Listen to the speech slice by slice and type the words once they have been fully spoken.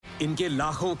इनके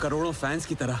लाखों करोड़ों फैंस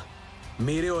की तरह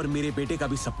मेरे और मेरे बेटे का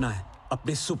भी सपना है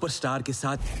अपने सुपरस्टार के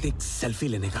साथ एक सेल्फी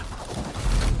लेने का।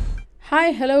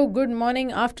 Hi, hello, good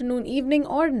morning, afternoon, evening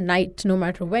or night, no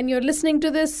matter when you're listening to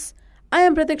this. I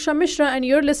am Pratiksha Mishra and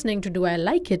you're listening to Do I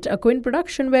Like It, a Quint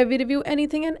production where we review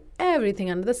anything and everything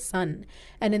under the sun.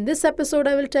 And in this episode,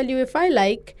 I will tell you if I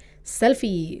like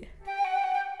Selfiee.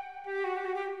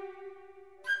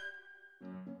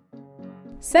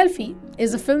 Selfiee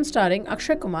is a film starring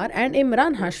Akshay Kumar and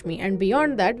Imran Hashmi, and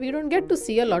beyond that, we don't get to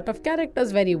see a lot of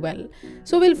characters very well.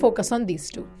 So we'll focus on these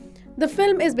two. The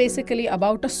film is basically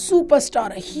about a superstar,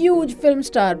 a huge film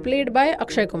star played by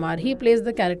Akshay Kumar. He plays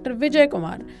the character Vijay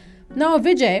Kumar. Now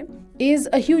Vijay is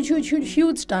a huge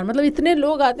star. मतलब इतने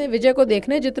लोग आते हैं विजय को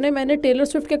देखने जितने मैंने Taylor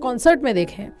Swift के कॉन्सर्ट में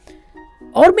देखे हैं.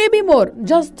 Or maybe more.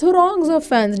 Just throngs of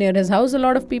fans near his house. A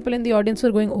lot of people in the audience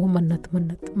were going, oh,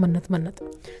 mannat.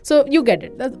 So you get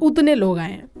it. उतने लोग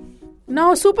आए हैं.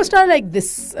 Now, a superstar like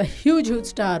this, a huge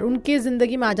star, उनके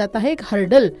जिंदगी में आ जाता है एक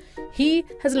hurdle. He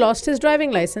has lost his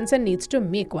driving license and needs to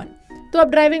make one. तो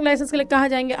अब ड्राइविंग लाइसेंस के लिए कहाँ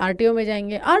जाएंगे? RTO में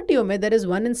जाएंगे. RTO में there is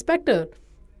one inspector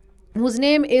whose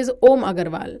name is Om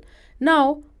Agarwal.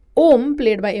 Now, Om,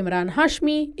 played by Imran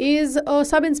Hashmi, is a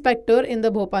sub-inspector in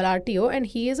the Bhopal RTO and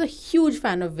he is a huge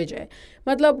fan of Vijay.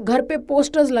 मतलब घर पे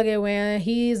posters लगे हुए हैं.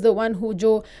 He is the one who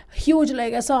जो huge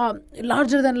like ऐसा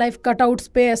larger than life cutouts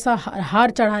पे ऐसा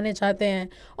हार चढ़ाने चाहते हैं.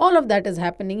 All of that is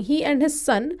happening. He and his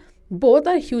son both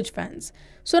are huge fans.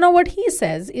 So now what he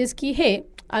says is कि hey,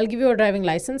 I'll give you a driving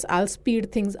license. I'll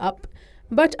speed things up.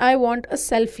 But I want a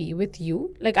selfie with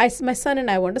you. Like my son and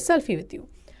I want a selfie with you.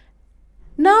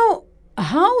 Now,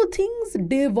 how things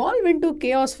devolve into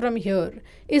chaos from here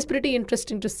is pretty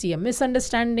interesting to see.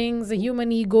 Misunderstandings,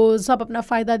 human egos, सब अपना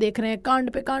फायदा देख रहे हैं, कांड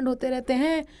पे कांड होते रहते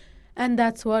हैं, and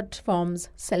that's what forms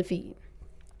Selfiee.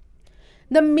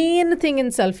 The main thing in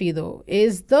Selfiee though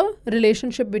is the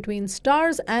relationship between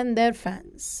stars and their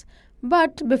fans.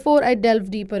 But before I delve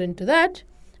deeper into that,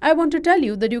 I want to tell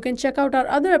you that you can check out our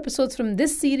other episodes from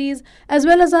this series as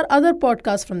well as our other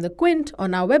podcasts from the Quint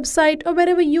on our website or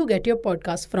wherever you get your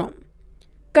podcasts from.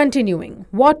 Continuing,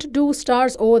 what do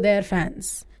stars owe their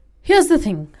fans? Here's the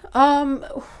thing.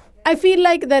 I feel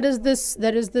like there is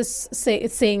this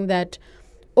saying that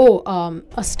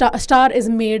a star is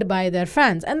made by their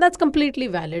fans, and that's completely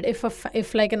valid.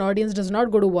 If like an audience does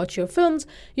not go to watch your films,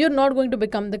 you're not going to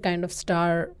become the kind of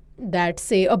star that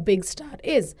say a big star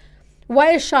is.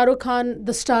 Why is Shah Rukh Khan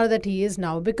the star that he is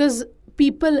now? Because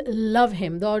people love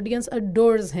him. The audience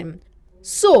adores him.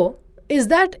 So, is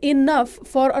that enough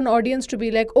for an audience to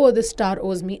be like, oh, this star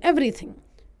owes me everything?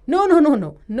 No.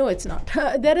 No, it's not.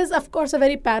 There is, of course, a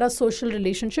very parasocial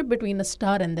relationship between a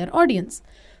star and their audience.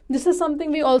 This is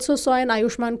something we also saw in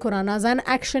Ayushmann Khurrana's An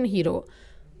Action Hero.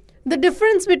 The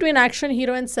difference between Action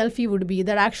Hero and Selfiee would be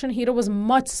that Action Hero was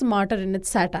much smarter in its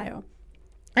satire.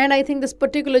 And I think this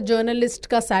particular journalist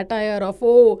ka satire of,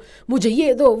 oh, mujhe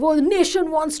ye do, wo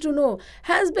nation wants to know,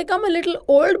 has become a little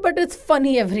old, but it's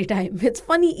funny every time. It's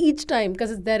funny each time because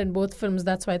it's there in both films.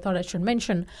 That's why I thought I should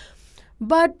mention.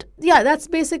 But yeah, that's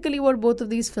basically what both of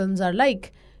these films are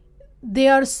like. They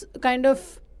are kind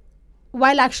of,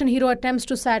 while Action Hero attempts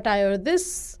to satire,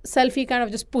 this Selfiee kind of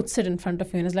just puts it in front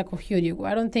of you and is like, oh, here you go.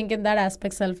 I don't think in that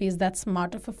aspect Selfiee is that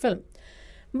smart of a film.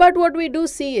 But what we do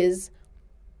see is,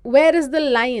 where is the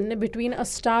line between a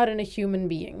star and a human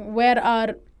being? Where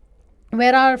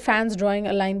are fans drawing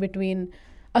a line between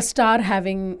a star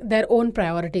having their own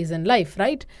priorities in life,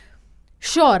 right?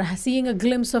 Sure, seeing a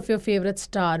glimpse of your favorite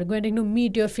star, getting to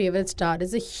meet your favorite star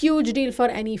is a huge deal for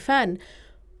any fan.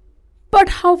 But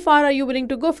how far are you willing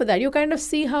to go for that? You kind of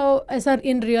see how, as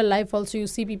in real life also, you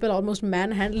see people almost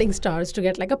manhandling stars to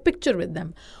get like a picture with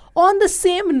them. On the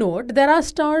same note, there are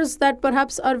stars that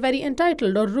perhaps are very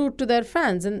entitled or rude to their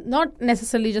fans, and not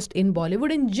necessarily just in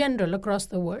Bollywood, in general across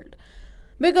the world.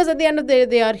 Because at the end of the day,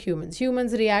 they are humans.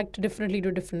 Humans react differently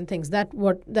to different things.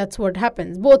 That's what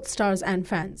happens, both stars and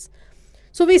fans.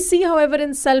 So we see, however,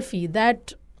 in Selfiee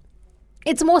that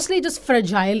it's mostly just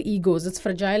fragile egos. It's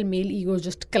fragile male egos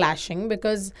just clashing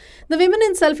because the women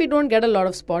in Selfiee don't get a lot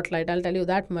of spotlight, I'll tell you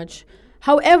that much.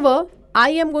 However, I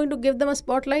am going to give them a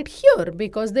spotlight here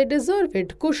because they deserve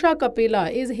it. Kusha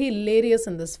Kapila is hilarious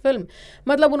in this film.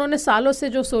 मतलब उन्होंने सालों से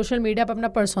जो social media पे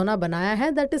अपना persona बनाया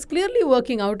है, that is clearly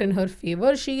working out in her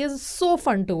favor. She is so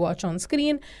fun to watch on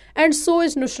screen, and so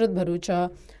is Nusrat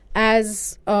Bharucha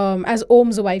as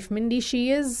Om's wife Mindy.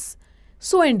 She is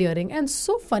so endearing and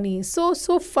so funny, so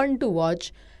fun to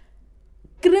watch.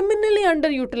 Criminally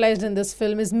underutilized in this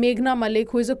film is Meghna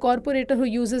Malik, who is a corporator who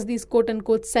uses these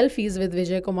quote-unquote selfies with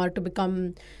Vijay Kumar to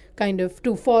become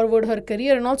to forward her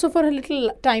career and also for a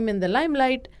little time in the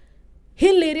limelight.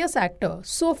 hilarious actor,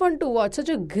 so fun to watch, such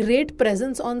a great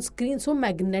presence on screen, so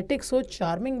magnetic, so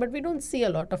charming, but we don't see a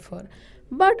lot of her.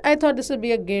 But I thought this would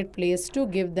be a great place to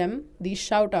give them these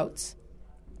shout outs.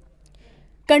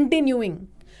 Continuing.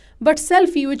 But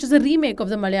Selfiee, which is a remake of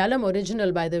the Malayalam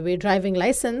original, by the way, Driving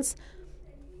License,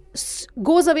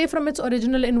 goes away from its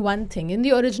original in one thing. In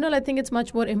the original, I think it's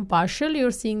much more impartial.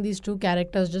 You're seeing these two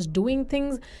characters just doing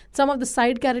things. Some of the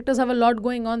side characters have a lot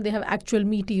going on. They have actual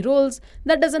meaty roles.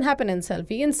 That doesn't happen in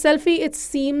Selfiee. In Selfiee, it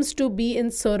seems to be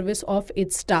in service of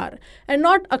its star. And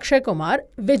not Akshay Kumar,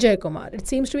 Vijay Kumar. It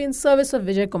seems to be in service of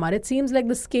Vijay Kumar. It seems like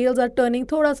the scales are turning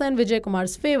thoda sa in Vijay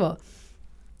Kumar's favor.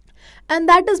 And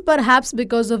that is perhaps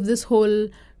because of this whole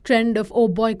trend of,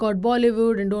 boycott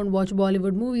Bollywood and don't watch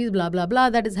Bollywood movies, blah, blah, blah,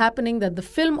 that is happening, that the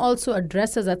film also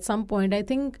addresses at some point, I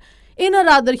think, in a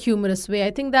rather humorous way.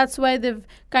 I think that's why they've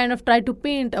kind of tried to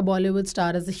paint a Bollywood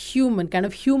star as a human, kind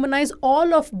of humanize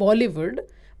all of Bollywood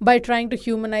by trying to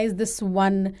humanize this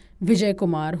one Vijay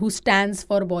Kumar who stands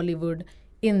for Bollywood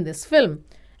in this film.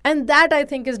 And that, I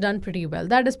think, is done pretty well.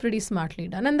 That is pretty smartly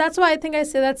done. And that's why I think I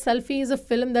say that Selfiee is a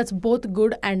film that's both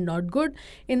good and not good,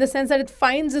 in the sense that it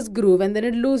finds its groove and then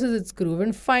it loses its groove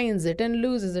and finds it and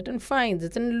loses it and finds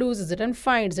it and loses it and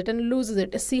finds it and loses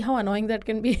it. See how annoying that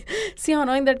can be. See how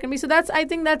annoying that can be. So I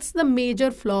think that's the major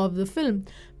flaw of the film.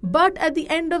 But at the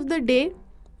end of the day,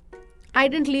 I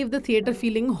didn't leave the theatre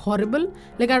feeling horrible.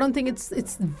 Like, I don't think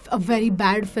it's a very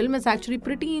bad film. It's actually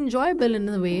pretty enjoyable in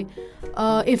a way.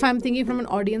 If I'm thinking from an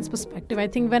audience perspective,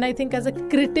 when I think as a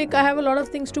critic, I have a lot of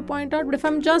things to point out. But if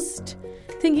I'm just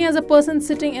thinking as a person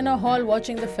sitting in a hall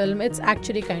watching the film, it's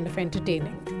actually kind of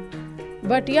entertaining.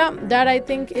 But yeah, that I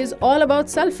think is all about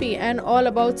Selfiee and all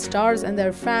about stars and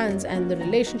their fans and the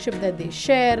relationship that they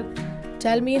share.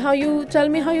 Tell me how you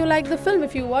like the film.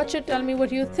 If you watch it, tell me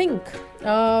what you think.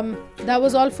 That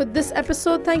was all for this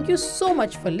episode. Thank you so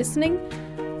much for listening.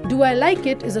 Do I Like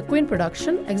It is a Quint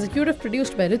production, executive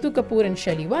produced by Ritu Kapoor and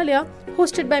Shelly Walia,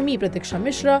 hosted by me, Pratiksha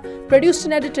Mishra, produced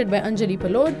and edited by Anjali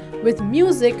Palod, with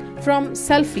music from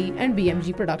Selfiee and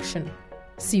BMG Production.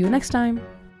 See you next time.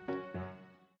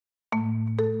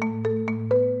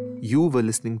 You were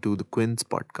listening to the Quint's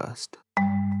podcast.